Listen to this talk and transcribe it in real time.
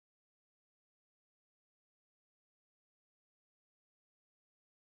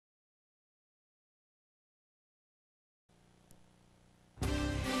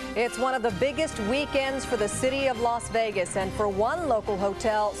It's one of the biggest weekends for the city of Las Vegas, and for one local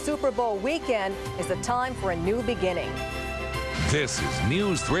hotel, Super Bowl weekend is the time for a new beginning. This is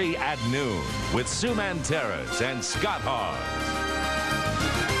News 3 at noon with Sue Manteris and Scott Haws.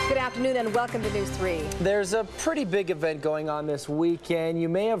 Good afternoon and welcome to News 3. There's a pretty big event going on this weekend. You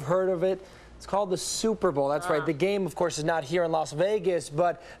may have heard of it. It's called the Super Bowl. That's right. The game, of course, is not here in Las Vegas,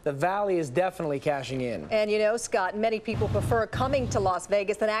 but the Valley is definitely cashing in. And you know, Scott, many people prefer coming to Las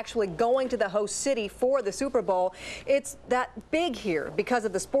Vegas than actually going to the host city for the Super Bowl. It's that big here because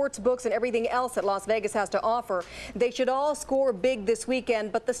of the sports books and everything else that Las Vegas has to offer. They should all score big this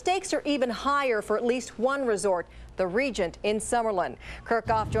weekend, but the stakes are even higher for at least one resort, the Regent in Summerlin. Kurt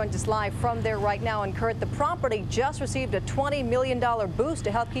Goff joins us live from there right now. And Kurt, the property just received a $20 million boost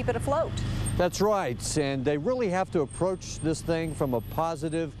to help keep it afloat. That's right, and they really have to approach this thing from a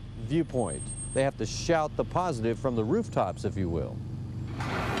positive viewpoint. They have to shout the positive from the rooftops, if you will.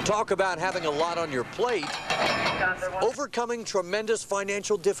 Talk about having a lot on your plate, overcoming tremendous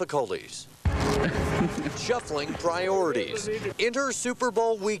financial difficulties. Shuffling priorities. Enter Super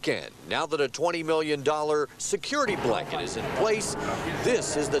Bowl weekend. Now that a $20 million security blanket is in place,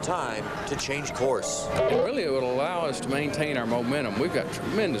 this is the time to change course. Really, it would allow us to maintain our momentum. We've got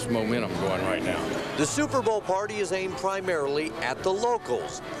tremendous momentum going right now. The Super Bowl party is aimed primarily at the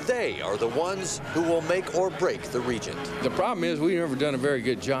locals. They are the ones who will make or break the Regent. The problem is we've never done a very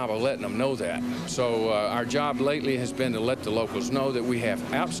good job of letting them know that. So our job lately has been to let the locals know that we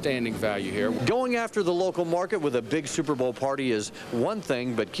have outstanding value here. Going after the local market with a big Super Bowl party is one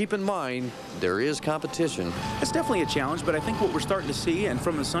thing, but keep in mind, there is competition. It's definitely a challenge, but I think what we're starting to see, and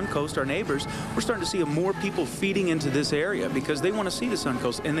from the Suncoast, our neighbors, we're starting to see more people feeding into this area because they want to see the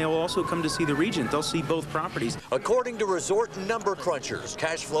Suncoast, and they'll also come to see the Regent. They'll see both properties. According to resort number crunchers,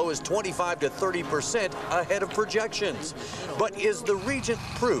 cash flow is 25 to 30% ahead of projections. But is the Regent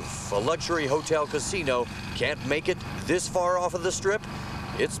proof a luxury hotel casino can't make it this far off of the Strip?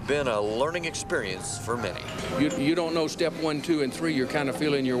 It's been a learning experience for many. You don't know step 1, 2, and 3. You're kind of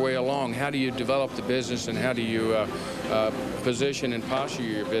feeling your way along. How do you develop the business and how do you position and posture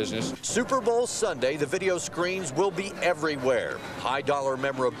your business? Super Bowl Sunday, the video screens will be everywhere. High-dollar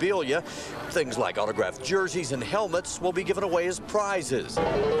memorabilia, things like autographed jerseys and helmets will be given away as prizes.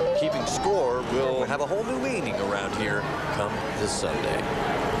 Keeping score will have a whole new meaning around here come this Sunday.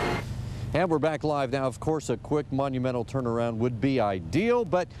 And we're back live now. Of course, a quick monumental turnaround would be ideal,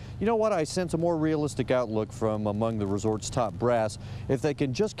 but you know what? I sense a more realistic outlook from among the resort's top brass. If they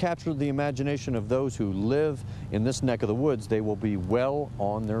can just capture the imagination of those who live in this neck of the woods, they will be well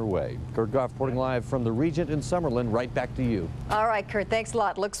on their way. Kurt Goff reporting live from the Regent in Summerlin. Right back to you. All right, Kurt, thanks a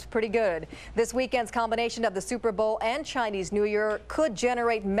lot. Looks pretty good. This weekend's combination of the Super Bowl and Chinese New Year could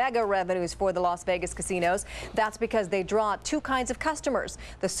generate mega revenues for the Las Vegas casinos. That's because they draw two kinds of customers.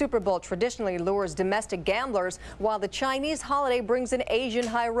 The Super Bowl traditionally lures domestic gamblers, while the Chinese holiday brings in Asian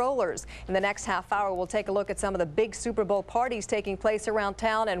high rollers. In the next half hour, we'll take a look at some of the big Super Bowl parties taking place around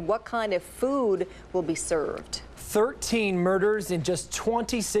town and what kind of food will be served. 13 murders in just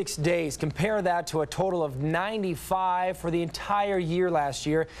 26 days. Compare that to a total of 95 for the entire year last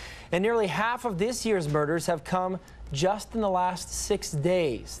year. And nearly half of this year's murders have come just in the last 6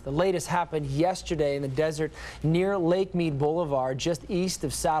 days. The latest happened yesterday in the desert near Lake Mead Boulevard, just east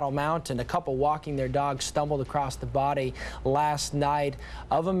of Saddle Mountain. A couple walking their dog stumbled across the body last night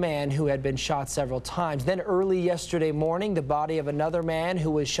of a man who had been shot several times. Then early yesterday morning, the body of another man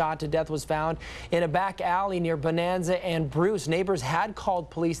who was shot to death was found in a back alley near Bonanza and Bruce. Neighbors had called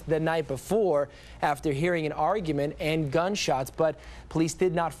police the night before after hearing an argument and gunshots, but police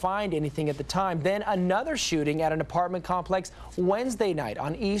did not find anything at the time. Then another shooting at an apartment complex Wednesday night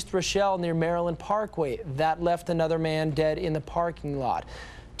on East Rochelle near Maryland Parkway. That left another man dead in the parking lot.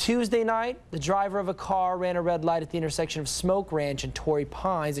 Tuesday night, the driver of a car ran a red light at the intersection of Smoke Ranch and Torrey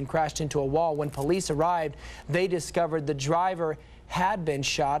Pines and crashed into a wall. When police arrived, they discovered the driver had been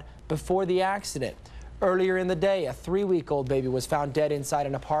shot before the accident. Earlier in the day, a 3-week-old baby was found dead inside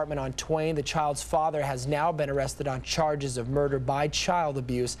an apartment on Twain. The child's father has now been arrested on charges of murder by child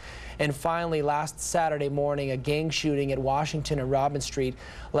abuse. And finally, last Saturday morning, a gang shooting at Washington and Robin Street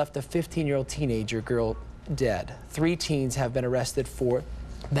left a 15-year-old teenager girl dead. 3 teens have been arrested for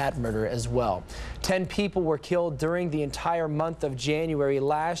that murder as well. 10 people were killed during the entire month of January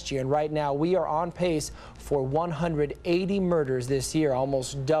last year, and right now we are on pace for 180 murders this year,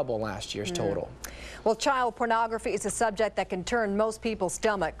 almost double last year's total. Well, child pornography is a subject that can turn most people's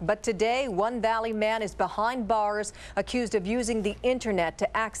stomach. But today, one Valley man is behind bars accused of using the internet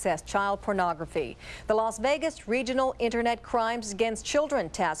to access child pornography. The Las Vegas Regional Internet Crimes Against Children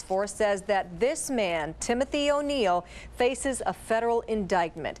Task Force says that this man, Timothy O'Neill, faces a federal indictment.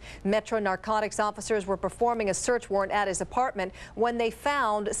 indictment. Metro Narcotics officers were performing a search warrant at his apartment when they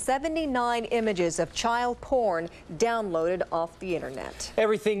found 79 images of child porn downloaded off the internet.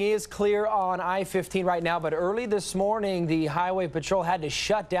 Everything is clear on I-15 right now, but early this morning, the Highway Patrol had to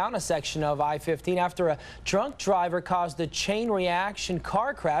shut down a section of I-15 after a drunk driver caused a chain reaction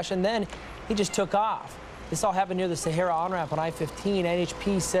car crash, and then he just took off. This all happened near the Sahara on-ramp on I-15.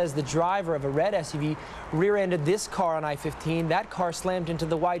 NHP says the driver of a red SUV rear-ended this car on I-15. That car slammed into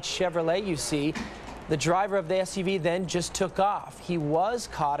the white Chevrolet you see. The driver of the SUV then just took off. He was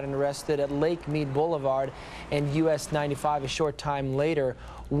caught and arrested at Lake Mead Boulevard and US 95 a short time later.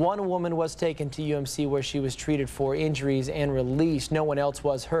 One woman was taken to UMC where she was treated for injuries and released. No one else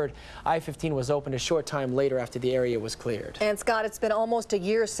was hurt. I-15 was opened a short time later after the area was cleared. And Scott, it's been almost a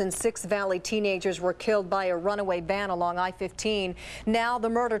year since 6 Valley teenagers were killed by a runaway van along I-15. Now the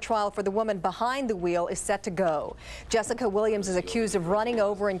murder trial for the woman behind the wheel is set to go. Jessica Williams is accused of running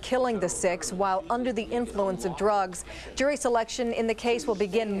over and killing the 6 while under the influence of drugs. Jury selection in the case will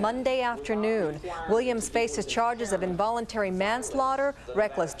begin Monday afternoon. Williams faces charges of involuntary manslaughter,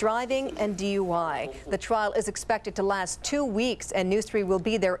 reckless driving, and DUI. The trial is expected to last 2 weeks, and News 3 will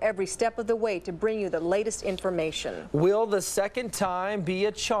be there every step of the way to bring you the latest information. Will the second time be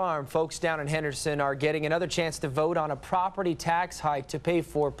a charm? Folks down in Henderson are getting another chance to vote on a property tax hike to pay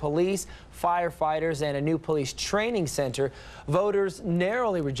for police, firefighters, and a new police training center. Voters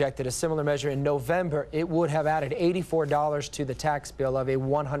narrowly rejected a similar measure in November. It would have added $84 to the tax bill of a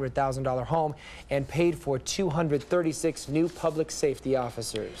 $100,000 home and paid for 236 new public safety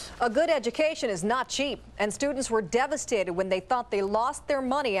officers. A good education is not cheap, and students were devastated when they thought they lost their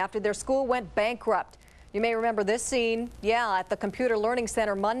money after their school went bankrupt. You may remember this scene, at the Computer Learning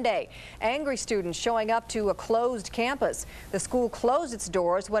Center Monday. Angry students showing up to a closed campus. The school closed its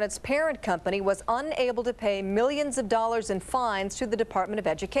doors when its parent company was unable to pay millions of dollars in fines to the Department of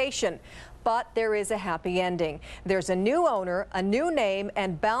Education. But there is a happy ending. There's a new owner, a new name,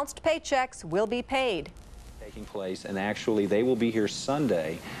 and bounced paychecks will be paid. Taking place, and actually they will be here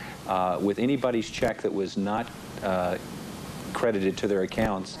Sunday with anybody's check that was not credited to their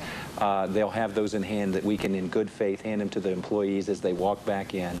accounts. They'll have those in hand that we can in good faith hand them to the employees as they walk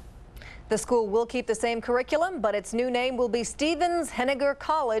back in. The school will keep the same curriculum, but its new name will be Stevens Henniger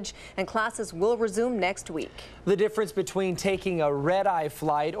College, and classes will resume next week. The difference between taking a red-eye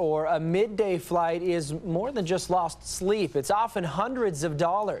flight or a midday flight is more than just lost sleep. It's often hundreds of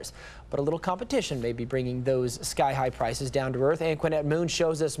dollars. But a little competition may be bringing those sky-high prices down to earth. Anqunette Moon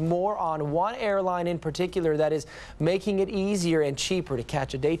shows us more on one airline in particular that is making it easier and cheaper to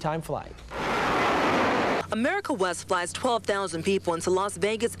catch a daytime flight. America West flies 12,000 people into Las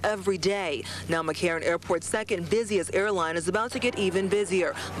Vegas every day. Now McCarran Airport's second busiest airline is about to get even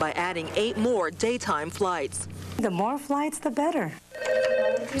busier by adding 8 more daytime flights. The more flights, the better.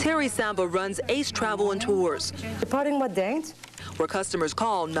 Terry Samba runs Ace Travel and Tours, Departing what date? where customers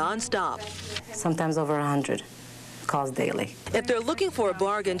call nonstop. Sometimes over 100 calls daily. If they're looking for a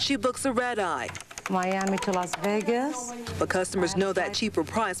bargain, she books a red-eye. Miami to Las Vegas. But customers know that cheaper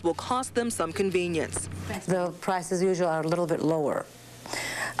price will cost them some convenience. The prices usually are a little bit lower.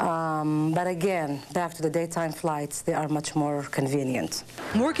 But again, back to the daytime flights, they are much more convenient.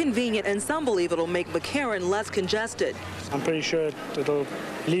 More convenient, and some believe it'll make McCarran less congested. I'm pretty sure it'll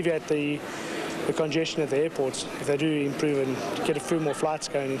alleviate the congestion at the airports if they do improve and get a few more flights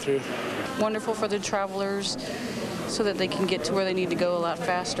going through. Wonderful for the travelers so that they can get to where they need to go a lot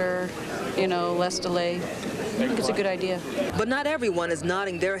faster, less delay. I think it's a good idea. But not everyone is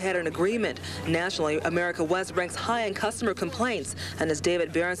nodding their head in agreement. Nationally, America West ranks high in customer complaints. And as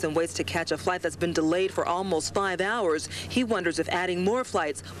David Berenson waits to catch a flight that's been delayed for almost 5 hours, he wonders if adding more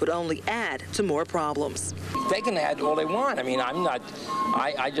flights would only add to more problems. They can add all they want. I mean,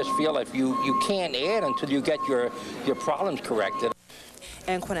 I just feel if you can't add until you get your problems corrected.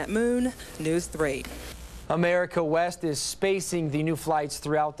 Anqunette Moon, News 3. America West is spacing the new flights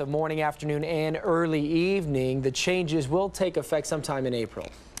throughout the morning, afternoon, and early evening. The changes will take effect sometime in April.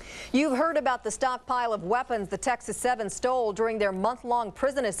 You've heard about the stockpile of weapons the Texas 7 stole during their month-long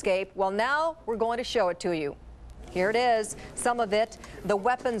prison escape. Well, now we're going to show it to you. Here it is, some of it. The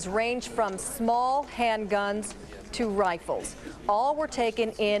weapons range from small handguns to rifles. All were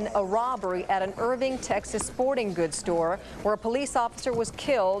taken in a robbery at an Irving, Texas sporting goods store where a police officer was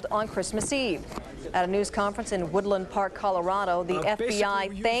killed on Christmas Eve. At a news conference in Woodland Park, Colorado, the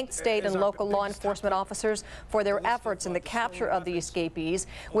FBI thanked state and local law enforcement officers for their efforts in the capture of the escapees.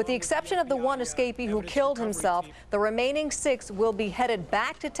 With the exception of the one escapee who killed himself, the remaining 6 will be headed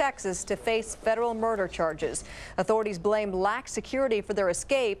back to Texas to face federal murder charges. Authorities blamed lax security for their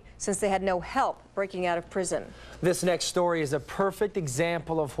escape since they had no help breaking out of prison. This next story is a perfect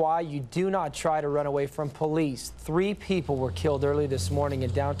example of why you do not try to run away from police. 3 people were killed early this morning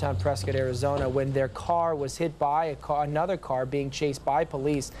in downtown Prescott, Arizona, when their car was hit by another car being chased by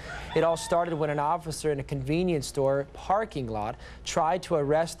police. It all started when an officer in a convenience store parking lot tried to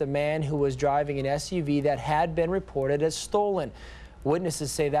arrest a man who was driving an SUV that had been reported as stolen.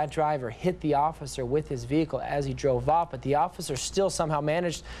 Witnesses say that driver hit the officer with his vehicle as he drove off, but the officer still somehow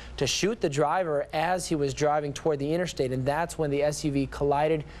managed to shoot the driver as he was driving toward the interstate, and that's when the SUV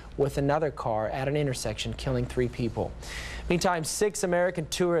collided with another car at an intersection, killing 3 people. Meantime, 6 American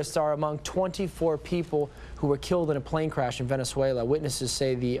tourists are among 24 people who were killed in a plane crash in Venezuela. Witnesses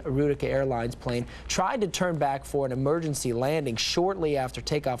say the Rivieria Airlines plane tried to turn back for an emergency landing shortly after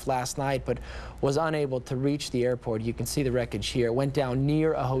takeoff last night, but was unable to reach the airport. You can see the wreckage here. It went down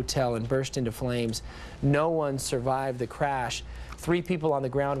near a hotel and burst into flames. No one survived the crash. 3 people on the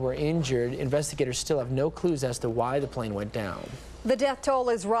ground were injured. Investigators still have no clues as to why the plane went down. The death toll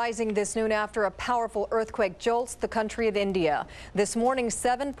is rising this noon after a powerful earthquake jolts the country of India. This morning's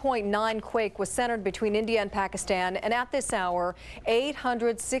 7.9 quake was centered between India and Pakistan, and at this hour,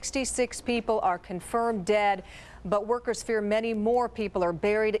 866 people are confirmed dead, but workers fear many more people are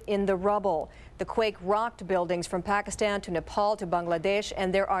buried in the rubble. The quake rocked buildings from Pakistan to Nepal to Bangladesh,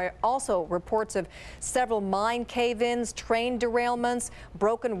 and there are also reports of several mine cave-ins, train derailments,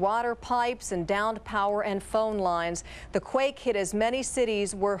 broken water pipes, and downed power and phone lines. The quake hit as many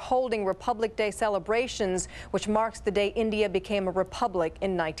cities were holding Republic Day celebrations, which marks the day India became a republic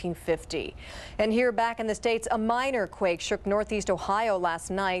in 1950. And here back in the States, a minor quake shook northeast Ohio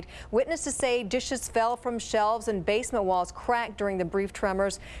last night. Witnesses say dishes fell from shelves and basement walls cracked during the brief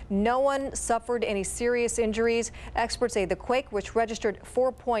tremors. No one suffered any serious injuries. Experts say the quake, which registered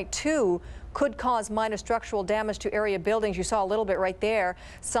 4.2, could cause minor structural damage to area buildings. You saw a little bit right there.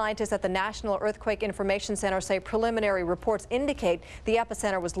 Scientists at the National Earthquake Information Center say preliminary reports indicate the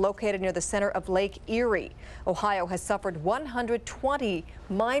epicenter was located near the center of Lake Erie. Ohio has suffered 120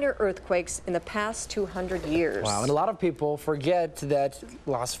 minor earthquakes in the past 200 years. Wow, and a lot of people forget that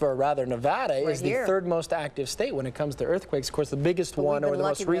Nevada is the 3rd most active state when it comes to earthquakes. Of course, the biggest one, or the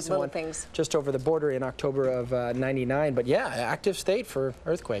most recent one, just over the border in October of '99. But yeah, active state for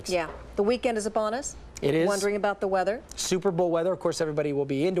earthquakes. Yeah. The weekend is upon us. It is. Wondering about the weather? Super Bowl weather. Of course, everybody will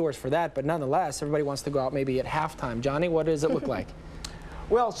be indoors for that, but nonetheless, everybody wants to go out maybe at halftime. Johnny, what does it look like?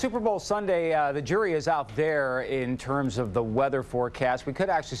 Well, Super Bowl Sunday, the jury is out there in terms of the weather forecast. We could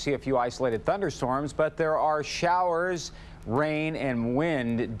actually see a few isolated thunderstorms, but there are showers, rain, and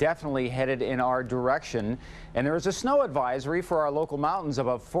wind definitely headed in our direction. And there is a snow advisory for our local mountains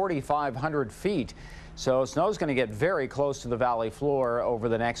above 4,500 feet. So snow is going to get very close to the valley floor over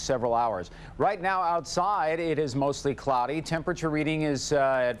the next several hours. Right now outside, it is mostly cloudy. Temperature reading is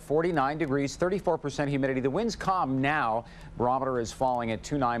at 49 degrees, 34% humidity. The wind's calm now. Barometer is falling at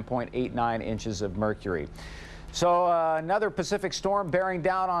 29.89 inches of mercury. So another Pacific storm bearing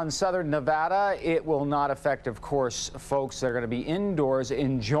down on southern Nevada. It will not affect, of course, folks that are going to be indoors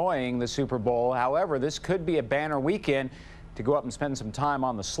enjoying the Super Bowl. However, this could be a banner weekend to go up and spend some time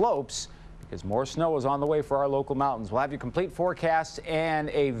on the slopes, because more snow is on the way for our local mountains. We'll have your complete forecast and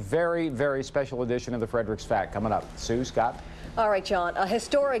a very, very special edition of the Fredericks Fact coming up. Sue, Scott? All right, John, a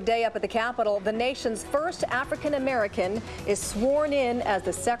historic day up at the Capitol. The nation's first African-American is sworn in as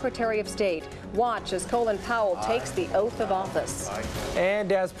the Secretary of State. Watch as Colin Powell takes the oath of office.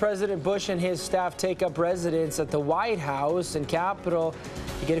 And as President Bush and his staff take up residence at the White House and Capitol,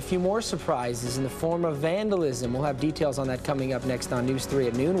 you get a few more surprises in the form of vandalism. We'll have details on that coming up next on News 3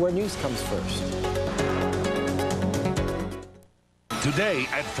 at noon, where news comes first. Today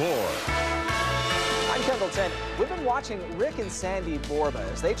at 4. I'm Kendall 10. We've been watching Rick and Sandy Borba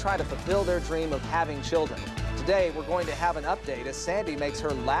as they try to fulfill their dream of having children. Today, we're going to have an update as Sandy makes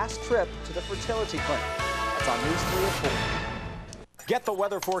her last trip to the fertility clinic. That's on News 3 at 4. Get the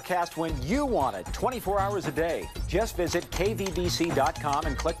weather forecast when you want it, 24 hours a day. Just visit KVBC.com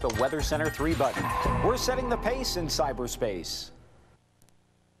and click the Weather Center 3 button. We're setting the pace in cyberspace.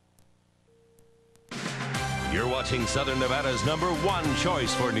 You're watching Southern Nevada's #1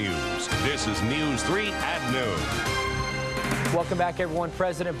 choice for news. This is News 3 at noon. Welcome back, everyone.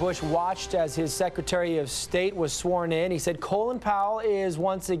 President Bush watched as his Secretary of State was sworn in. He said Colin Powell is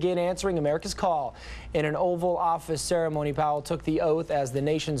once again answering America's call. In an Oval Office ceremony, Powell took the oath as the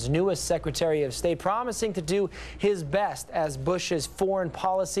nation's newest Secretary of State, promising to do his best as Bush's foreign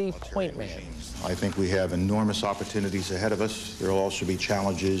policy point man. I think we have enormous opportunities ahead of us. There will also be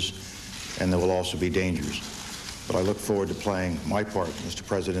challenges, and there will also be dangers. But I look forward to playing my part, Mr.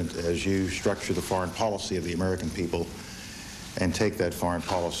 President, as you structure the foreign policy of the American people and take that foreign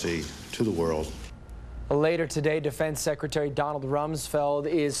policy to the world Later today, Defense Secretary Donald Rumsfeld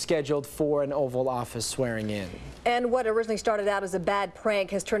is scheduled for an Oval Office swearing in. And what originally started out as a bad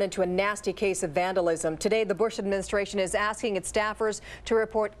prank has turned into a nasty case of vandalism. Today, the Bush administration is asking its staffers to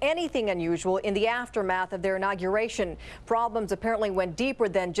report anything unusual in the aftermath of their inauguration. Problems apparently went deeper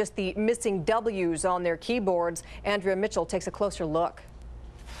than just the missing W's on their keyboards. Andrea Mitchell takes a closer look.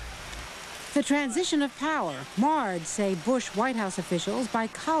 The transition of power marred, say Bush White House officials, by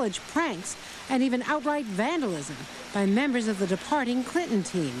college pranks and even outright vandalism by members of the departing Clinton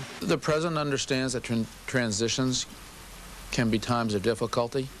team. The president understands that transitions can be times of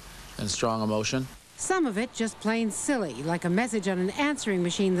difficulty and strong emotion. Some of it just plain silly, like a message on an answering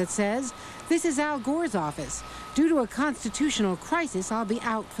machine that says, "This is Al Gore's office. Due to a constitutional crisis, I'll be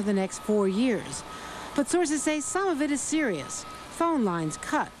out for the next 4 years." But sources say some of it is serious. Phone lines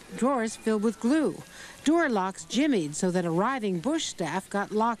cut, drawers filled with glue, door locks jimmied so that arriving Bush staff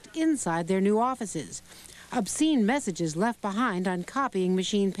got locked inside their new offices, obscene messages left behind on copying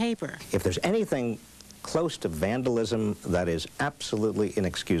machine paper. If there's anything close to vandalism, that is absolutely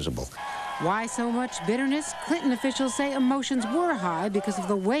inexcusable. Why so much bitterness? Clinton officials say emotions were high because of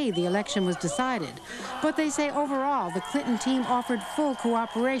the way the election was decided. But they say overall the Clinton team offered full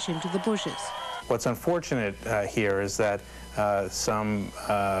cooperation to the Bushes. What's unfortunate here is that someone's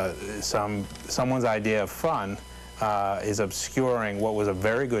idea of fun is obscuring what was a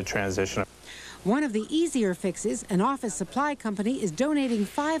very good transition. One of the easier fixes, an office supply company is donating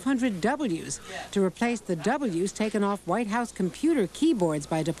 500 W's to replace the W's taken off White House computer keyboards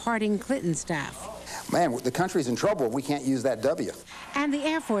by departing Clinton staff. Man, the country's in trouble if we can't use that W. And the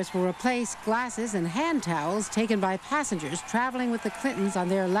Air Force will replace glasses and hand towels taken by passengers traveling with the Clintons on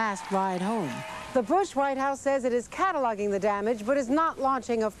their last ride home. The Bush White House says it is cataloging the damage, but is not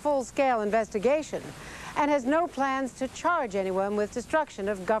launching a full-scale investigation, and has no plans to charge anyone with destruction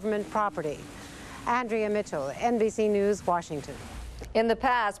of government property. Andrea Mitchell, NBC News, Washington. In the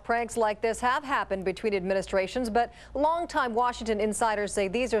past, pranks like this have happened between administrations, but longtime Washington insiders say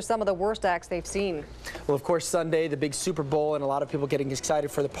these are some of the worst acts they've seen. Well, of course, Sunday, the big Super Bowl, and a lot of people getting excited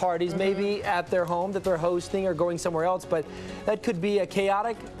for the parties, maybe at their home that they're hosting or going somewhere else, but that could be a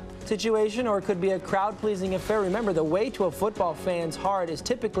chaotic situation or it could be a crowd-pleasing affair. Remember, the way to a football fan's heart is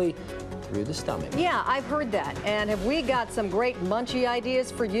typically through the stomach. Yeah, I've heard that. And have we got some great munchy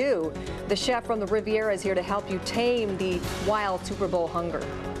ideas for you? The chef from the Riviera is here to help you tame the wild Super Bowl hunger.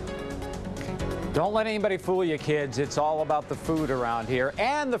 Don't let anybody fool you, kids. It's all about the food around here.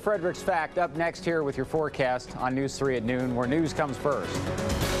 And the Fredericks Fact up next here with your forecast on News 3 at noon, where news comes first.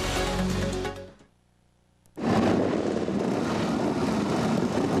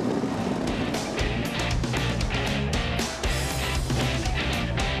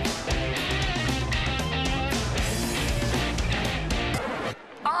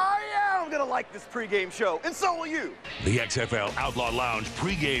 This pregame show, and so will you. The XFL Outlaw Lounge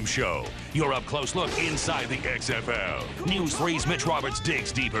pregame show. Your up-close look inside the XFL. News 3's Mitch Roberts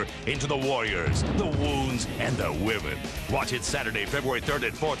digs deeper into the Warriors, the wounds, and the women. Watch it Saturday, February 3rd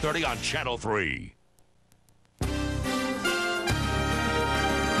at 4:30 on Channel 3.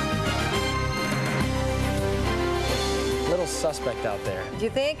 Little suspect out there. Do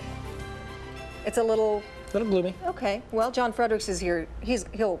you think? It's a little gloomy. Okay. Well, John Fredericks is here.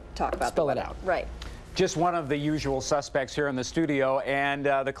 He'll talk about Spell it out. Right. Just one of the usual suspects here in the studio, and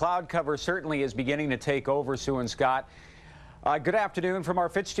the cloud cover certainly is beginning to take over, Sue and Scott. Good afternoon from our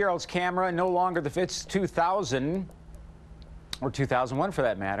Fitzgerald's camera. No longer the Fitz 2000, or 2001 for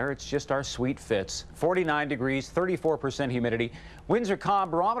that matter. It's just our sweet Fitz. 49 degrees, 34% humidity. Winds are calm,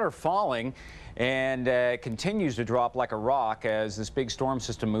 barometer falling, and continues to drop like a rock as this big storm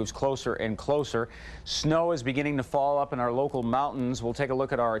system moves closer and closer. Snow is beginning to fall up in our local mountains. We'll take a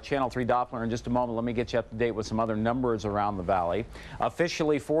look at our Channel 3 Doppler in just a moment. Let me get you up to date with some other numbers around the valley.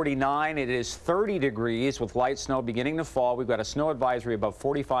 Officially 49. It is 30 degrees with light snow beginning to fall. We've got a snow advisory above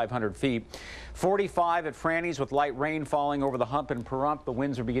 4,500 feet. 45 at Franny's with light rain falling over the hump in Pahrump. The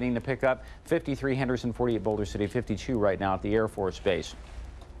winds are beginning to pick up. 53 Henderson, 48 Boulder City, 52 right now at the Air Force Base.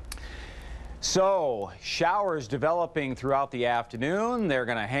 So, showers developing throughout the afternoon. They're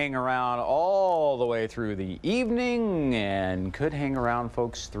going to hang around all the way through the evening and could hang around,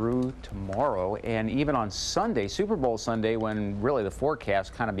 folks, through tomorrow. And even on Sunday, Super Bowl Sunday, when really the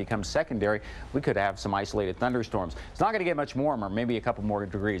forecast kind of becomes secondary, we could have some isolated thunderstorms. It's not going to get much warmer, maybe a couple more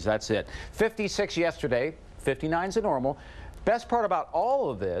degrees. That's it. 56 yesterday, 59 is a normal. Best part about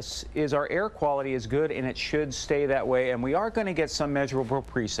all of this is our air quality is good, and it should stay that way, and we are going to get some measurable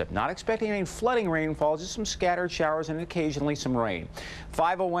precip. Not expecting any flooding rainfall, just some scattered showers and occasionally some rain.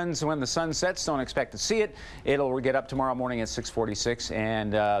 5:01 when the sun sets. Don't expect to see it. It'll get up tomorrow morning at 6:46,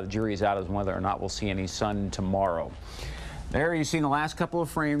 and the jury is out as to whether or not we'll see any sun tomorrow. There you've seen the last couple of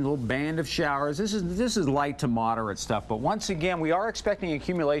frames, a little band of showers. This is light to moderate stuff, but once again, we are expecting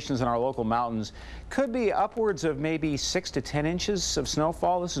accumulations in our local mountains. Could be upwards of maybe 6 to 10 inches of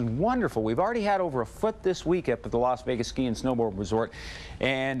snowfall. This is wonderful. We've already had over a foot this week up at the Las Vegas Ski and Snowboard Resort,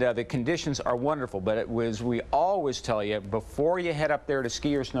 and the conditions are wonderful. But we always tell you, before you head up there to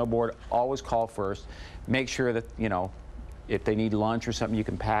ski or snowboard, always call first. Make sure that, you know, if they need lunch or something, you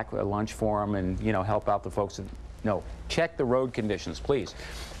can pack a lunch for them and, you know, help out the folks that No, check the road conditions, please.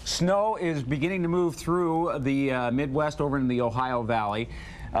 Snow is beginning to move through the Midwest over in the Ohio Valley.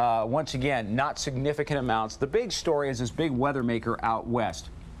 Once again, not significant amounts. The big story is this big weather maker out west.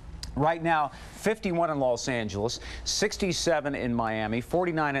 Right now, 51 in Los Angeles, 67 in Miami,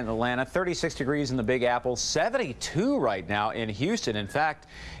 49 in Atlanta, 36 degrees in the Big Apple, 72 right now in Houston. In fact,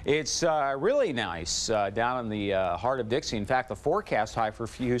 it's really nice down in the heart of Dixie. In fact, the forecast high for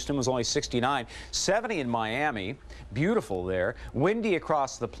Houston was only 69, 70 in Miami. Beautiful there. Windy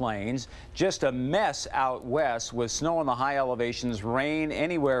across the plains. Just a mess out west with snow on the high elevations, rain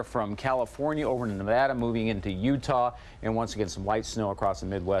anywhere from California over to Nevada, moving into Utah, and once again some light snow across the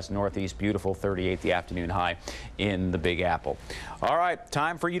Midwest, Northeast. Beautiful 38 the afternoon high in the Big Apple. All right,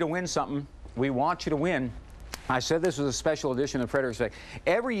 time for you to win something. We want you to win. I said this was a special edition of Fredericks Fact.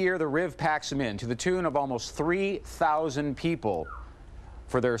 Every year the Riv packs them in to the tune of almost 3,000 people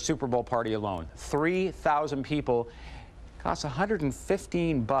for their Super Bowl party alone. 3,000 people. Costs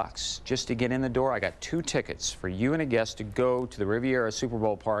 $115 just to get in the door. I got 2 tickets for you and a guest to go to the Riviera Super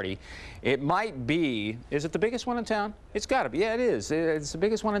Bowl party. It might be, is it the biggest one in town? It's got to be. Yeah, it is. It's the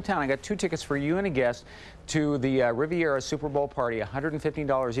biggest one in town. I got 2 tickets for you and a guest to the Riviera Super Bowl party,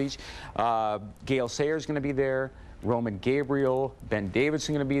 $115 each. Gail Sayer's going to be there. Roman Gabriel, Ben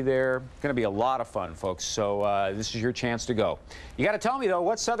Davidson going to be there. Going to be a lot of fun, folks. So this is your chance to go. You got to tell me, though,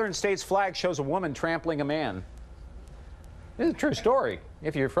 what southern state's flag shows a woman trampling a man? This is a true story.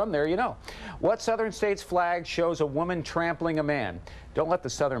 If you're from there, you know. What southern state's flag shows a woman trampling a man? Don't let the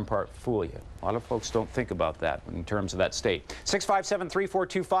southern part fool you. A lot of folks don't think about that in terms of that state.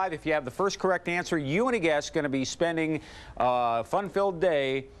 657-3425. If you have the first correct answer, you and a guest going to be spending a fun-filled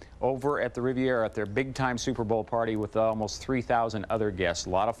day over at the Riviera at their big-time Super Bowl party with almost 3,000 other guests. A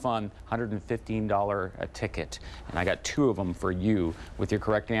lot of fun, $115 a ticket. And I got 2 of them for you with your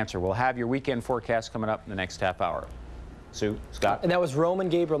correct answer. We'll have your weekend forecast coming up in the next half hour. Sue, Scott? And that was Roman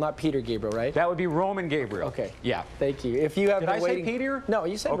Gabriel, not Peter Gabriel, right? That would be Roman Gabriel. Okay. Yeah. Thank you. If you have been waiting... Did I say Peter? No,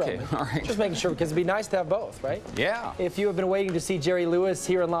 you said Roman. All right. Just making sure, because it'd be nice to have both, right? Yeah. If you have been waiting to see Jerry Lewis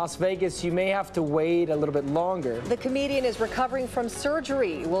here in Las Vegas, you may have to wait a little bit longer. The comedian is recovering from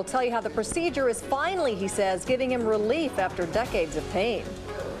surgery. We'll tell you how the procedure is finally, he says, giving him relief after decades of pain.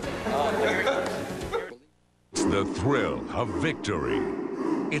 It's the thrill of victory.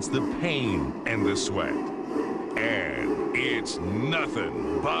 It's the pain and the sweat. And it's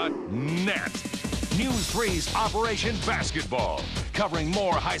nothing but net. News 3's Operation Basketball, covering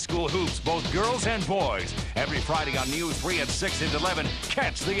more high school hoops, both girls and boys. Every Friday on News 3 at 6 and 11,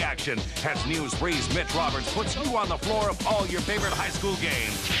 catch the action as News 3's Mitch Roberts puts you on the floor of all your favorite high school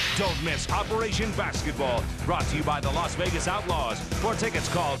games. Don't miss Operation Basketball, brought to you by the Las Vegas Outlaws. For tickets,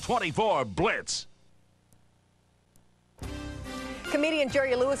 call 24-BLITZ. Comedian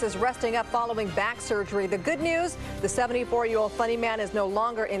Jerry Lewis is resting up following back surgery. The good news, the 74-year-old funny man is no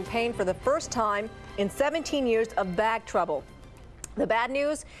longer in pain for the first time in 17 years of back trouble. The bad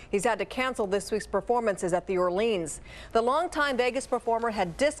news, he's had to cancel this week's performances at the Orleans. The longtime Vegas performer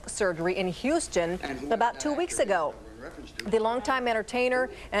had disc surgery in Houston about 2 weeks ago. The longtime entertainer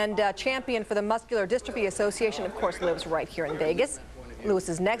and champion for the Muscular Dystrophy Association, of course, lives right here in Vegas.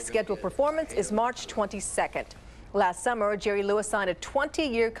 Lewis's next scheduled performance is March 22nd. Last summer, Jerry Lewis signed a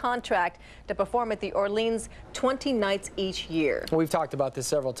 20-year contract to perform at the Orleans 20 nights each year. We've talked about this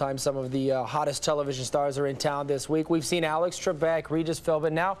several times. Some of the hottest television stars are in town this week. We've seen Alex Trebek, Regis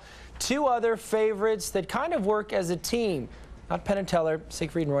Philbin, now 2 other favorites that kind of work as a team. Not Penn and Teller,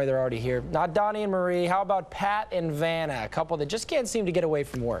 Siegfried and Roy, they're already here. Not Donnie and Marie. How about Pat and Vanna, a couple that just can't seem to get away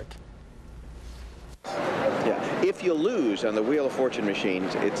from work? Yeah, if you lose on the Wheel of Fortune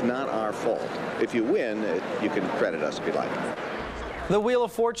machines, it's not our fault. If you win, you can credit us if you like. The Wheel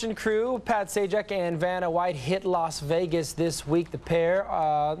of Fortune crew, Pat Sajak and Vanna White, hit Las Vegas this week. The pair,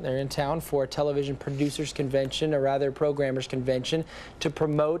 they're in town for a television producers convention, or rather programmers convention, to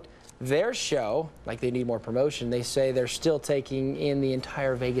promote their show, like they need more promotion, they say they're still taking in the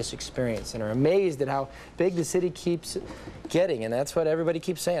entire Vegas experience and are amazed at how big the city keeps getting, and that's what everybody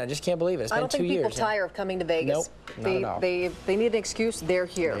keeps saying. I just can't believe it. It's been 2 years. I don't think people tire of coming to Vegas. Nope, not at all. They need an excuse. They're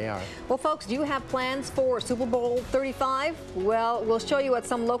here. They are. Well, folks, do you have plans for Super Bowl 35? Well, we'll show you what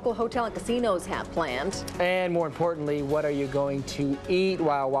some local hotel and casinos have planned. And more importantly, what are you going to eat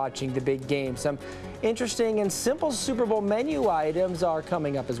while watching the big game? Some interesting and simple Super Bowl menu items are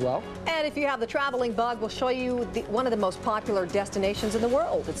coming up as well. And if you have the traveling bug, we'll show you one of the most popular destinations in the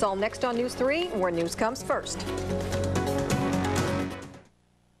world. It's all next on News 3, where news comes first.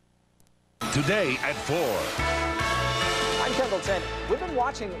 Today at 4. I'm Kendall 10. We've been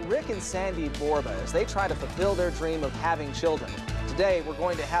watching Rick and Sandy Borba as they try to fulfill their dream of having children. Today, we're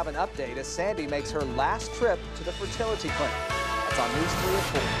going to have an update as Sandy makes her last trip to the fertility clinic. That's on News 3 at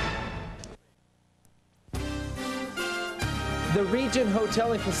 4. The Regents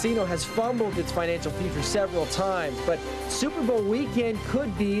Hotel and Casino has fumbled its financial future several times, but Super Bowl weekend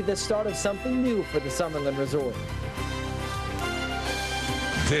could be the start of something new for the Summerlin Resort.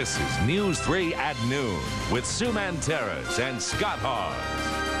 This is News 3 at noon with Sue Manteris and Scott Haws.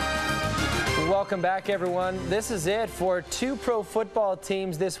 Welcome back, everyone. This is it for two pro football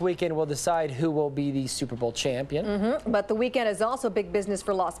teams. This weekend will decide who will be the Super Bowl champion. But the weekend is also big business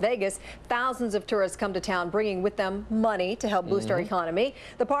for Las Vegas. Thousands of tourists come to town, bringing with them money to help boost our economy.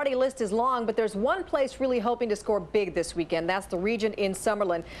 The party list is long, but there's one place really hoping to score big this weekend. That's the Regent in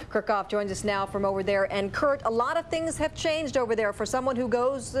Summerlin. Kurt Goff joins us now from over there. And Kurt, a lot of things have changed over there. For someone who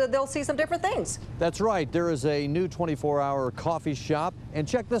goes, they'll see some different things. That's right. There is a new 24-hour coffee shop. And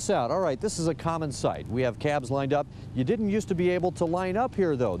check this out. All right, this is a common sight. We have cabs lined up. You didn't used to be able to line up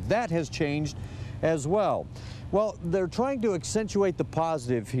here, though. That has changed as well. Well, they're trying to accentuate the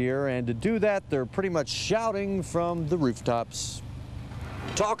positive here, and to do that, they're pretty much shouting from the rooftops.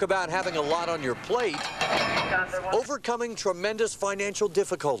 Talk about having a lot on your plate. Overcoming tremendous financial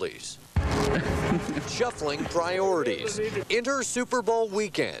difficulties. Shuffling priorities. Enter Super Bowl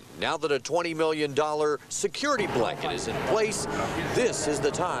weekend. Now that a $20 million security blanket is in place, this is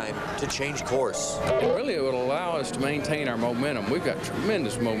the time to change course. Really, it would allow us to maintain our momentum. We've got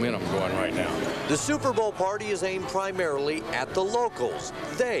tremendous momentum going right now. The Super Bowl party is aimed primarily at the locals.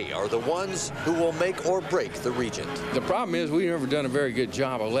 They are the ones who will make or break the Regent. The problem is we've never done a very good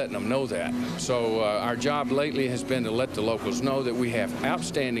job of letting them know that. So our job lately has been to let the locals know that we have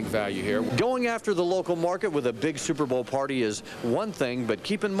outstanding value here. Going after the local market with a big Super Bowl party is one thing, but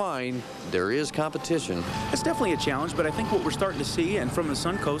keep in mind, there is competition. It's definitely a challenge, but I think what we're starting to see, and from the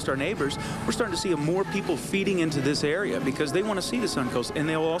Suncoast, our neighbors, we're starting to see more people feeding into this area because they want to see the Suncoast, and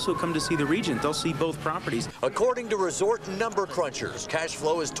they'll also come to see the Regent. They'll see both properties. According to resort number crunchers, cash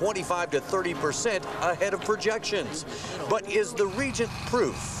flow is 25 to 30% ahead of projections. But is the Regent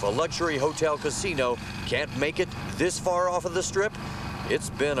proof a luxury hotel casino can't make it this far off of the Strip?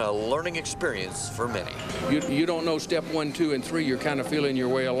 It's been a learning experience for many. You don't know step 1, 2, and 3. You're kind of feeling your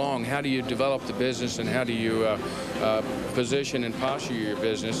way along. How do you develop the business, and how do you position and posture your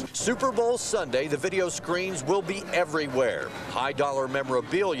business? Super Bowl Sunday, the video screens will be everywhere. High-dollar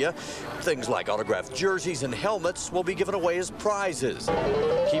memorabilia, things like autographed jerseys and helmets, will be given away as prizes.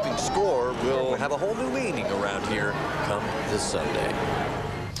 Keeping score will have a whole new meaning around here come this Sunday.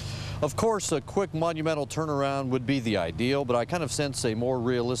 Of course, a quick monumental turnaround would be the ideal, but I kind of sense a more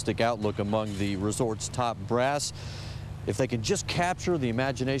realistic outlook among the resort's top brass. If they can just capture the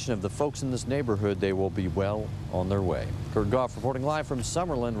imagination of the folks in this neighborhood, they will be well on their way. Kurt Goff reporting live from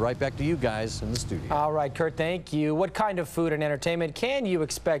Summerlin. Right back to you guys in the studio. All right, Kurt, thank you. What kind of food and entertainment can you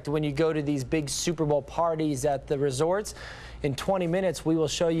expect when you go to these big Super Bowl parties at the resorts? In 20 minutes, we will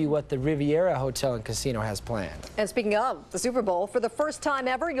show you what the Riviera Hotel and Casino has planned. And speaking of the Super Bowl, for the first time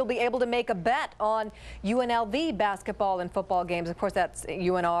ever, you'll be able to make a bet on UNLV basketball and football games. Of course, that's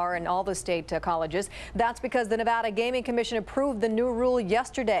UNR and all the state colleges. That's because the Nevada Gaming Commission approved the new rule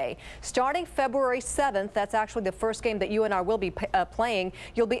yesterday. Starting February 7th, that's actually the first game that UNR will be playing,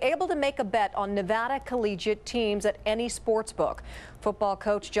 you'll be able to make a bet on Nevada collegiate teams at any sports book. Football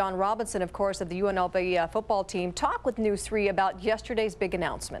coach John Robinson, of course, of the UNLV football team, talked with News 3 about yesterday's big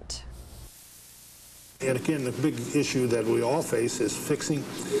announcement. And again, the big issue that we all face is fixing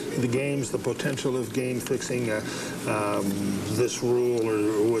the games, the potential of game fixing. This rule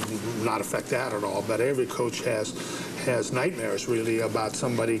would not affect that at all, but every coach has nightmares, really, about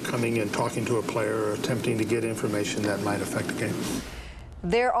somebody coming and talking to a player or attempting to get information that might affect the game.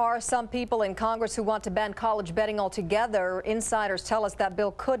 There are some people in Congress who want to ban college betting altogether. Insiders tell us that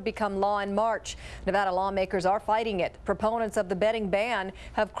bill could become law in March. Nevada lawmakers are fighting it. Proponents of the betting ban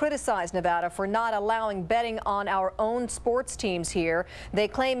have criticized Nevada for not allowing betting on our own sports teams here. They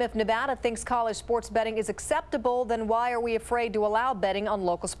claim if Nevada thinks college sports betting is acceptable, then why are we afraid to allow betting on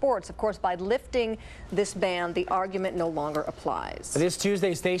local sports? Of course, by lifting this ban, the argument no longer applies. This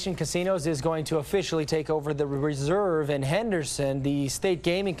Tuesday, Station Casinos is going to officially take over the Reserve in Henderson. The State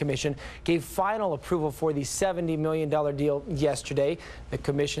Gaming Commission gave final approval for the $70 million deal yesterday. The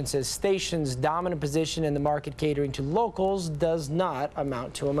commission says Station's dominant position in the market catering to locals does not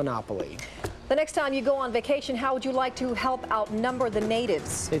amount to a monopoly. The next time you go on vacation, how would you like to help outnumber the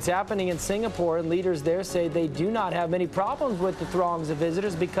natives? It's happening in Singapore, and leaders there say they do not have many problems with the throngs of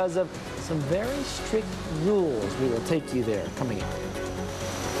visitors because of some very strict rules. We will take you there coming up.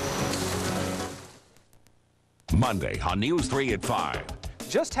 Monday on News 3 at 5.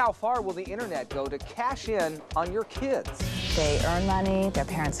 Just how far will the internet go to cash in on your kids? They earn money, their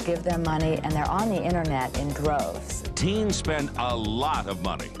parents give them money, and they're on the internet in droves. Teens spend a lot of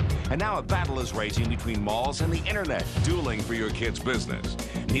money. And now a battle is raging between malls and the internet, dueling for your kids' business.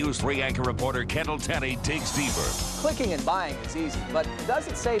 News 3 anchor reporter Kendall Tenney digs deeper. Clicking and buying is easy, but does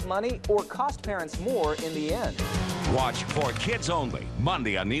it save money or cost parents more in the end? Watch For Kids Only,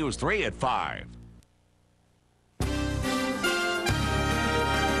 Monday on News 3 at 5.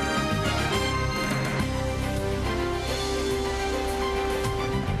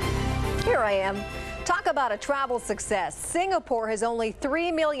 Here I am. Talk about a travel success. Singapore has only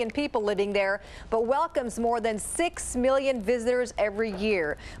 3 million people living there, but welcomes more than 6 million visitors every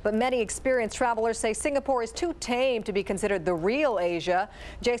year. But many experienced travelers say Singapore is too tame to be considered the real Asia.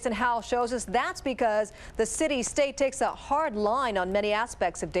 Jason Howell shows us that's because the city-state takes a hard line on many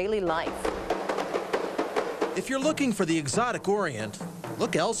aspects of daily life. If you're looking for the exotic Orient,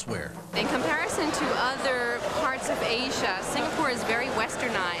 look elsewhere. In comparison to other parts of Asia, Singapore is very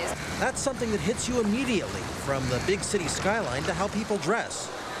westernized. That's something that hits you immediately, from the big city skyline to how people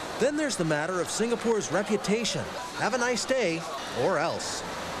dress. Then there's the matter of Singapore's reputation. Have a nice day, or else.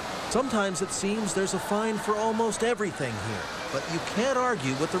 Sometimes it seems there's a fine for almost everything here, but you can't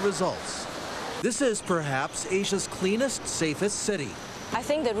argue with the results. This is perhaps Asia's cleanest, safest city. I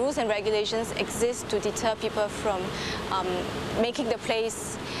think the rules and regulations exist to deter people from making the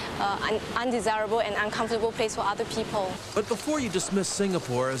place an undesirable and uncomfortable place for other people. But before you dismiss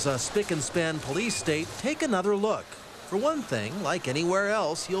Singapore as a spick-and-span police state, take another look. For one thing, like anywhere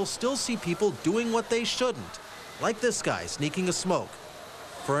else, you'll still see people doing what they shouldn't, like this guy sneaking a smoke.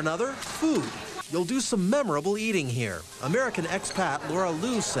 For another, food. You'll do some memorable eating here. American expat Laura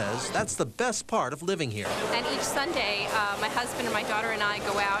Liu says that's the best part of living here. And each Sunday, my husband and my daughter and I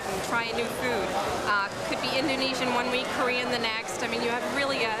go out and try a new food. Could be Indonesian one week, Korean the next. I mean, you have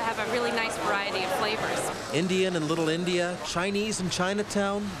a really nice variety of flavors. Indian in Little India, Chinese in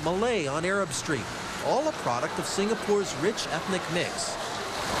Chinatown, Malay on Arab Street. All a product of Singapore's rich ethnic mix.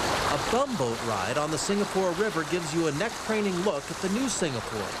 A bumboat ride on the Singapore River gives you a neck-craning look at the new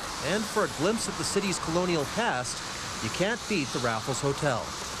Singapore. And for a glimpse at the city's colonial past, you can't beat the Raffles Hotel.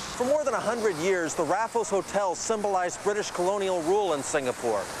 For more than 100 years, the Raffles Hotel symbolized British colonial rule in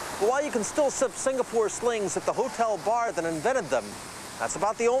Singapore. But while you can still sip Singapore slings at the hotel bar that invented them, that's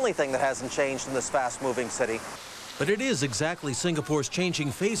about the only thing that hasn't changed in this fast-moving city. But it is exactly Singapore's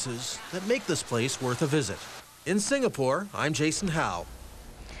changing faces that make this place worth a visit. In Singapore, I'm Jason Howell.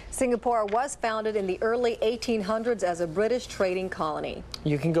 Singapore was founded in the early 1800s as a British trading colony.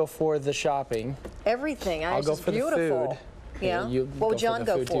 You can go for the shopping. Everything. I'll go for beautiful. the food. Yeah. What would John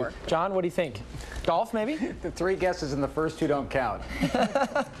go for? John, what do you think? Golf, maybe? The 3 guesses and the first 2 don't count.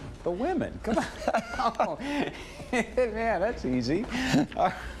 The women. Come on. Oh, man, that's easy.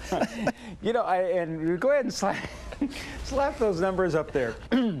 You know, and go ahead and slap those numbers up there.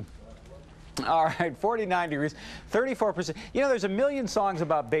 All right, 49 degrees, 34%. You know, there's a million songs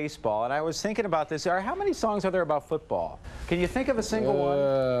about baseball, and I was thinking about this. How many songs are there about football? Can you think of a single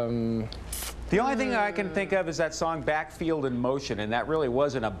one? The only thing I can think of is that song Backfield in Motion, and that really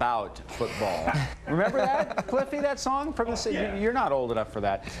wasn't about football. Remember that, Cliffy, that song? From the, yeah. You're not old enough for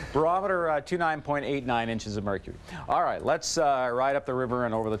that. Barometer 29.89 inches of mercury. All right, let's ride up the river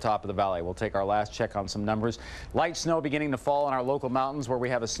and over the top of the valley. We'll take our last check on some numbers. Light snow beginning to fall in our local mountains where we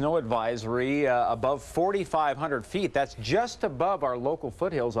have a snow advisory above 4,500 feet. That's just above our local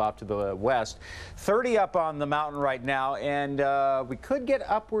foothills off to the west. 30 up on the mountain right now, and we could get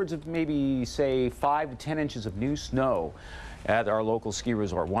upwards of maybe, say, 5 to 10 inches of new snow at our local ski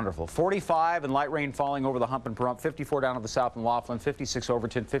resort. Wonderful. 45 and light rain falling over the hump and Pahrump. 54 down to the south in Laughlin. 56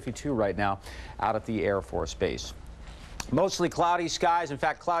 Overton. 52 right now out at the Air Force Base. Mostly cloudy skies. In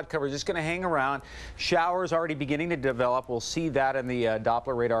fact, cloud cover is just going to hang around. Showers already beginning to develop. We'll see that in the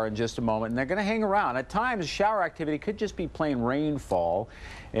Doppler radar in just a moment. And they're going to hang around. At times, shower activity could just be plain rainfall.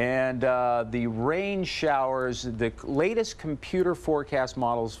 And the rain showers, the latest computer forecast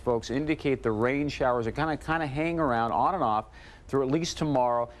models, folks, indicate the rain showers are going to kind of hang around on and off through at least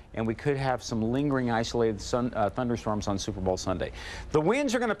tomorrow, and we could have some lingering isolated thunderstorms on Super Bowl Sunday. The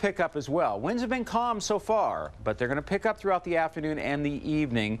winds are going to pick up as well. Winds have been calm so far, but they're going to pick up throughout the afternoon and the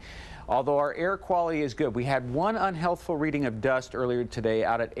evening. Although our air quality is good. We had one unhealthful reading of dust earlier today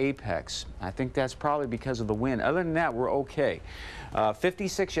out at Apex. I think that's probably because of the wind. Other than that, we're okay.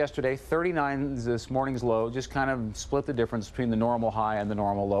 56 yesterday, 39 this morning's low. Just kind of split the difference between the normal high and the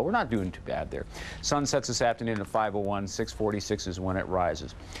normal low. We're not doing too bad there. Sun sets this afternoon at 5:01. 6:46 is when it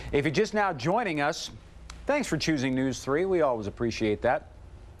rises. If you're just now joining us, thanks for choosing News 3. We always appreciate that.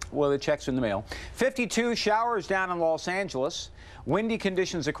 Well, the checks in the mail. 52 showers down in Los Angeles. Windy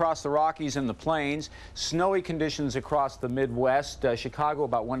conditions across the Rockies and the Plains. Snowy conditions across the Midwest. Chicago,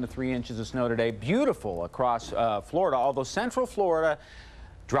 about 1 to 3 inches of snow today. Beautiful across Florida, although Central Florida,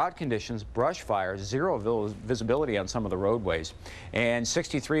 drought conditions, brush fires, zero visibility on some of the roadways. And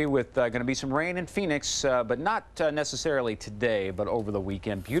 63 with going to be some rain in Phoenix, but not necessarily today, but over the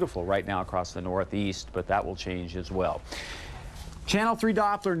weekend. Beautiful right now across the Northeast, but that will change as well. Channel 3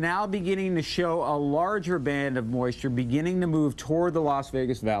 Doppler now beginning to show a larger band of moisture beginning to move toward the Las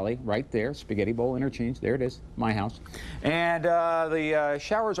Vegas Valley, right there, Spaghetti Bowl Interchange, there it is, my house. And the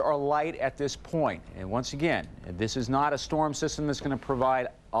showers are light at this point. And once again, this is not a storm system that's going to provide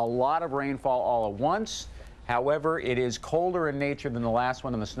a lot of rainfall all at once. However, it is colder in nature than the last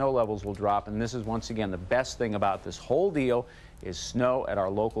one, and the snow levels will drop. And this is, once again, the best thing about this whole deal is snow at our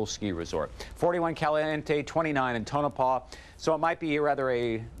local ski resort. 41 Caliente, 29 in Tonopah. So it might be rather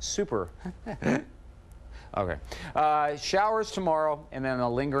a super. Okay. Showers tomorrow, and then a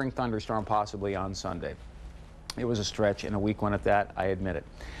lingering thunderstorm possibly on Sunday. It was a stretch and a weak one at that, I admit it.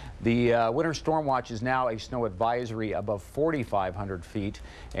 The winter storm watch is now a snow advisory above 4,500 feet,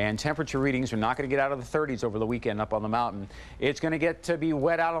 and temperature readings are not going to get out of the 30s over the weekend up on the mountain. It's going to get to be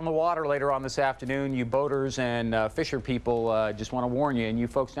wet out on the water later on this afternoon. You boaters and fisher people, just want to warn you, and you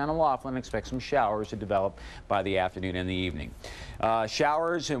folks down in Laughlin, expect some showers to develop by the afternoon and the evening.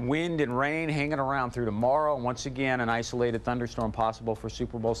 Showers and wind and rain hanging around through tomorrow. Once again, an isolated thunderstorm possible for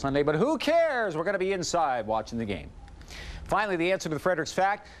Super Bowl Sunday, but who cares? We're going to be inside watching the game. Finally, the answer to the Fredericks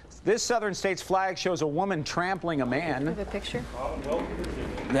Fact. This southern state's flag shows a woman trampling a man. Do you have a picture?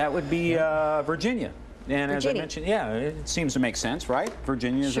 That would be Virginia. And Virginia. As I mentioned, yeah, it seems to make sense, right?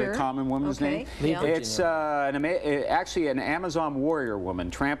 Virginia is a common woman's name. Yeah. It's actually an Amazon warrior woman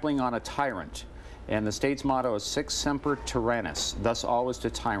trampling on a tyrant. And the state's motto is Sic Semper Tyrannis, thus always to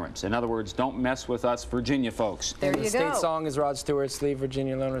tyrants. In other words, don't mess with us, Virginia folks. There you go. The state song is Rod Stewart's Leave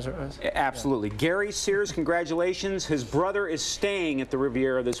Virginia Alone. Absolutely. Yeah. Gary Sears, congratulations. His brother is staying at the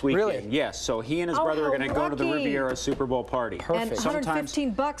Riviera this weekend. Really? Yes, so he and his brother are going to go to the Riviera Super Bowl party. Perfect. And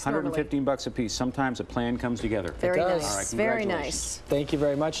 115 bucks normally. 115 bucks a piece. Sometimes a plan comes together. Very nice. All right, very nice. Thank you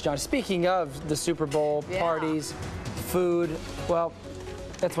very much, John. Speaking of the Super Bowl parties, food, well,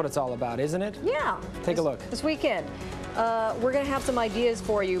 that's what it's all about, isn't it? Yeah. Take a look. This weekend, we're going to have some ideas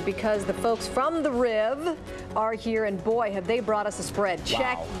for you because the folks from the Riv are here, and boy, have they brought us a spread. Wow.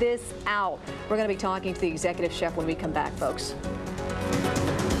 Check this out. We're going to be talking to the executive chef when we come back, folks.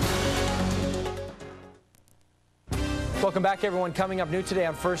 Welcome back, everyone. Coming up new today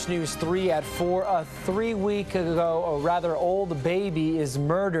on First News 3 at 4. A 3-week ago, a rather old baby is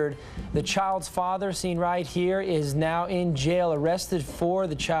murdered. The child's father, seen right here, is now in jail, arrested for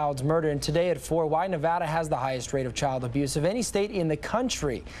the child's murder. And today at 4, why Nevada has the highest rate of child abuse of any state in the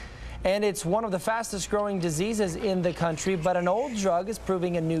country. And it's one of the fastest growing diseases in the country, but an old drug is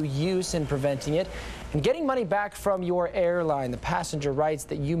proving a new use in preventing it and getting money back from your airline, the passenger rights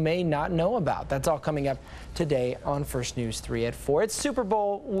that you may not know about. That's all coming up today on First News 3 at 4. It's Super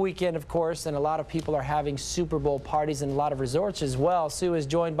Bowl weekend, of course, and a lot of people are having Super Bowl parties in a lot of resorts as well. Sue is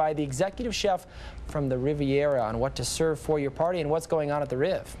joined by the executive chef from the Riviera on what to serve for your party and what's going on at the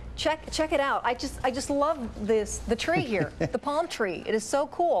Riv. Check it out. I just love the tree here, the palm tree. It is so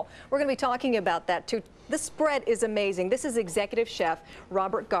cool. We're going to be talking about that too. This spread is amazing. This is executive chef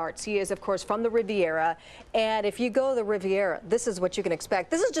Robert Gartz. He is, of course, from the Riviera. And if you go to the Riviera, this is what you can expect.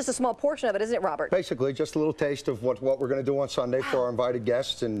 This is just a small portion of it, isn't it, Robert? Basically, just a little taste of what we're going to do on Sunday for our invited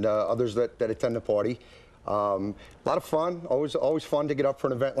guests and others that attend the party. A lot of fun. Always fun to get up for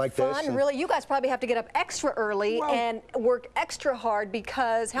an event like this. Fun, really? You guys probably have to get up extra early and work extra hard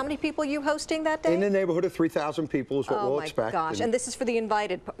because how many people are you hosting that day? In the neighborhood of 3,000 people is what we'll expect. Oh my gosh! And this is for the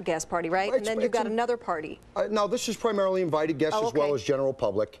invited guest party, right? And then you've got another party. No, this is primarily invited guests as well as general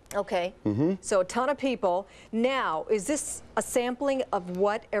public. Okay. So a ton of people. Now, is this a sampling of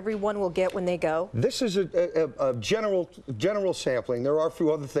what everyone will get when they go? This is a general sampling. There are a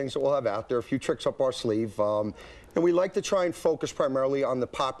few other things that we'll have out there, a few tricks up our sleeve. And we like to try and focus primarily on the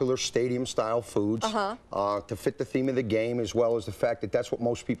popular stadium-style foods to fit the theme of the game, as well as the fact that that's what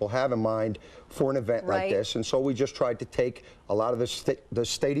most people have in mind for an event like this. And so we just tried to take a lot of the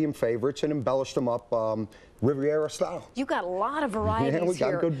stadium favorites and embellish them up Riviera style. You got a lot of varieties here. Yeah, we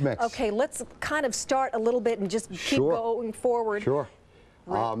got a good mix. Okay, let's kind of start a little bit and just keep going forward. Sure.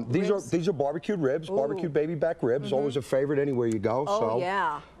 These are barbecued ribs, barbecued baby back ribs, always a favorite anywhere you go. Oh,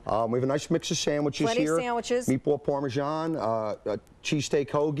 yeah. We have a nice mix of sandwiches Plenty here. Of sandwiches. Meatball Parmesan, a cheesesteak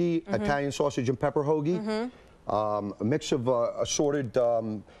hoagie, Italian sausage and pepper hoagie, a mix of assorted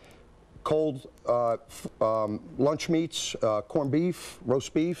cold lunch meats, corned beef,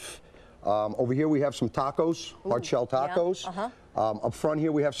 roast beef. Over here we have some tacos, hard shell tacos. Up front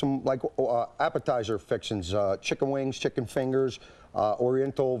here we have some appetizer fixings, chicken wings, chicken fingers,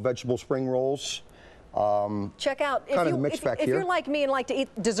 Oriental vegetable spring rolls. Check out, if you're like me and like to eat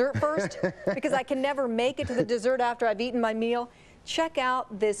dessert first, because I can never make it to the dessert after I've eaten my meal, check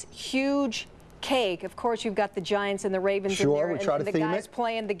out this huge cake. Of course, you've got the Giants and the Ravens in there, and the guys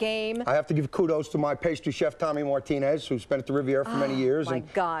playing the game. I have to give kudos to my pastry chef, Tommy Martinez, who's been at the Riviera for many years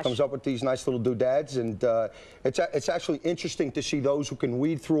and comes up with these nice little doodads. And it's actually interesting to see those who can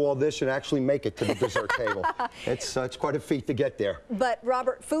weed through all this and actually make it to the dessert table. It's quite a feat to get there. But,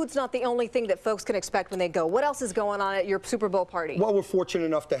 Robert, food's not the only thing that folks can expect when they go. What else is going on at your Super Bowl party? Well, we're fortunate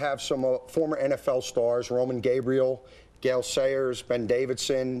enough to have some former NFL stars, Roman Gabriel, Gail Sayers, Ben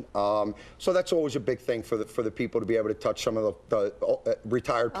Davidson. So that's always a big thing for the people to be able to touch some of the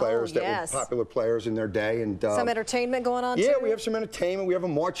retired players that were popular players in their day. And some entertainment going on too? too? We have some entertainment. We have a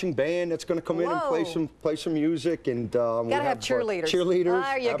marching band that's going to come in and play some music. And we have cheerleaders. Cheerleaders,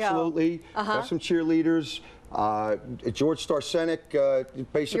 there you absolutely. Go. We have some cheerleaders. George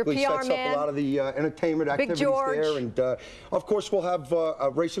Starsenik basically sets up a lot of the entertainment activities there. And of course, we'll have a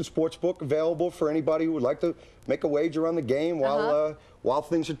racing sports book available for anybody who would like to make a wager on the game while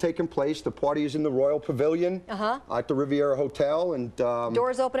things are taking place. The party is in the Royal Pavilion at the Riviera Hotel. And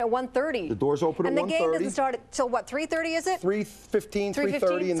doors open at 1:30. The doors open at 1:30. And the game doesn't start until what, 3:30 is it? 3:15,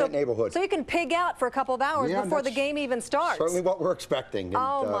 3:30 in that neighborhood. So you can pig out for a couple of hours before the game even starts. Certainly what we're expecting. And,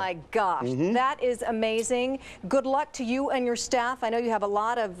 oh my gosh, that is amazing. Good luck to you and your staff. I know you have a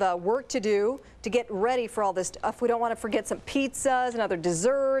lot of work to do to get ready for all this stuff. We don't want to forget some pizzas and other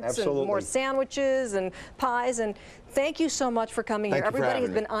desserts and more sandwiches and pies. And thank you so much for coming here. Everybody has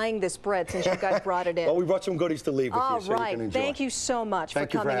been eyeing this bread since you guys brought it in. Well, we brought some goodies to leave with you so you can enjoy. Thank you so much for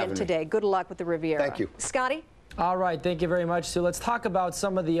coming in today. Good luck with the Riviera. Thank you. Scotty? All right, thank you very much, Sue. Let's talk about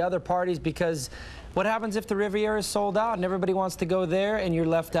some of the other parties, because what happens if the Riviera is sold out and everybody wants to go there and you're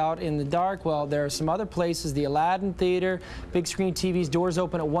left out in the dark? Well, there are some other places. The Aladdin Theater, big screen TVs, doors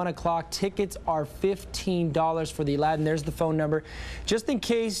open at 1 o'clock. Tickets are $15 for the Aladdin. There's the phone number. Just in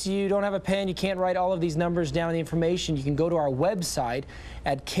case you don't have a pen, you can't write all of these numbers down, the information, you can go to our website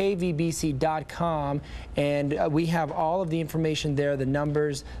at kvbc.com, and we have all of the information there, the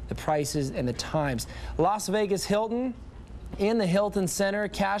numbers, the prices, and the times. Las Vegas Hilton. In the Hilton Center,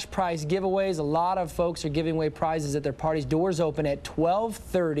 cash prize giveaways. A lot of folks are giving away prizes at their parties. Doors open at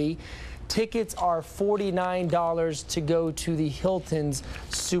 12:30. Tickets are $49 to go to the Hilton's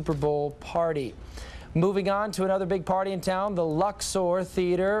Super Bowl party. Moving on to another big party in town, the Luxor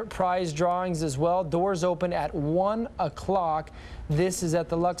Theater. Prize drawings as well. Doors open at 1 o'clock. This is at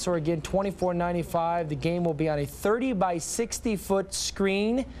the Luxor again, $24.95. The game will be on a 30 by 60 foot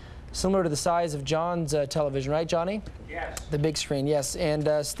screen, similar to the size of John's television, right, Johnny? Yes. The big screen, yes.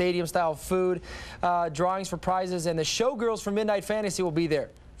 And stadium-style food, drawings for prizes, and the Showgirls from Midnight Fantasy will be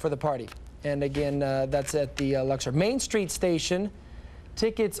there for the party. And again, that's at the Luxor. Main Street Station,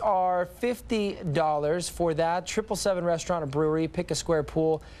 tickets are $50 for that. 777 Restaurant and Brewery, Pick a Square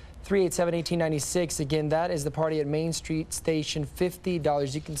Pool, 387-1896. Again, that is the party at Main Street Station,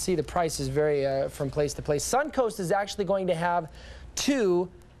 $50. You can see the prices vary from place to place. Suncoast is actually going to have 2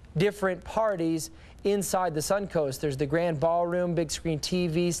 different parties inside the Suncoast. There's the Grand Ballroom, big screen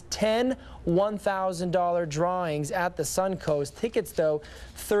TVs, 10 $1,000 drawings at the Suncoast. Tickets, though,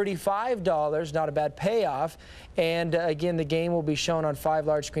 $35, not a bad payoff. And again, the game will be shown on 5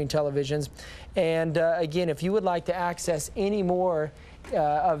 large screen televisions. And again, if you would like to access any more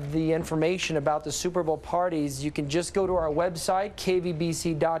of the information about the Super Bowl parties, you can just go to our website,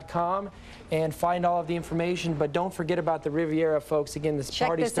 kvbc.com, and find all of the information. But don't forget about the Riviera, folks. Again, this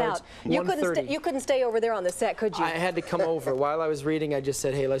party starts 1:30. You couldn't stay over there on the set, could you? I had to come over. While I was reading, I just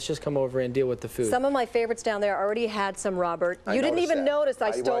said, hey, let's just come over and deal with the food. Some of my favorites down there already had some, Robert. You didn't even notice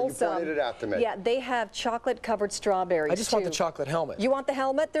I stole some. You pointed it out to me. Yeah, they have chocolate-covered strawberries, I just want the chocolate helmet. You want the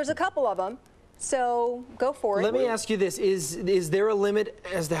helmet? There's a couple of them. So go for it. Let me ask you this. Is there a limit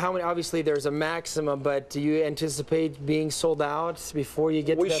as to how many? Obviously, there's a maximum, but do you anticipate being sold out before you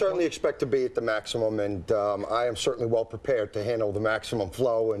get to that We certainly point? expect to be at the maximum, and I am certainly well prepared to handle the maximum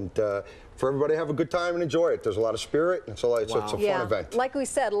flow and for everybody to have a good time and enjoy it. There's a lot of spirit, and it's a fun event. Like we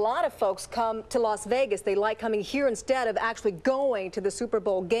said, a lot of folks come to Las Vegas. They like coming here instead of actually going to the Super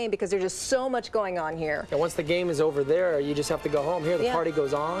Bowl game because there's just so much going on here. And once the game is over there, you just have to go home. Here, the party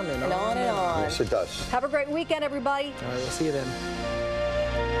goes on and on and on. Yes, it does. Have a great weekend, everybody. All right, we'll see you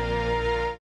then.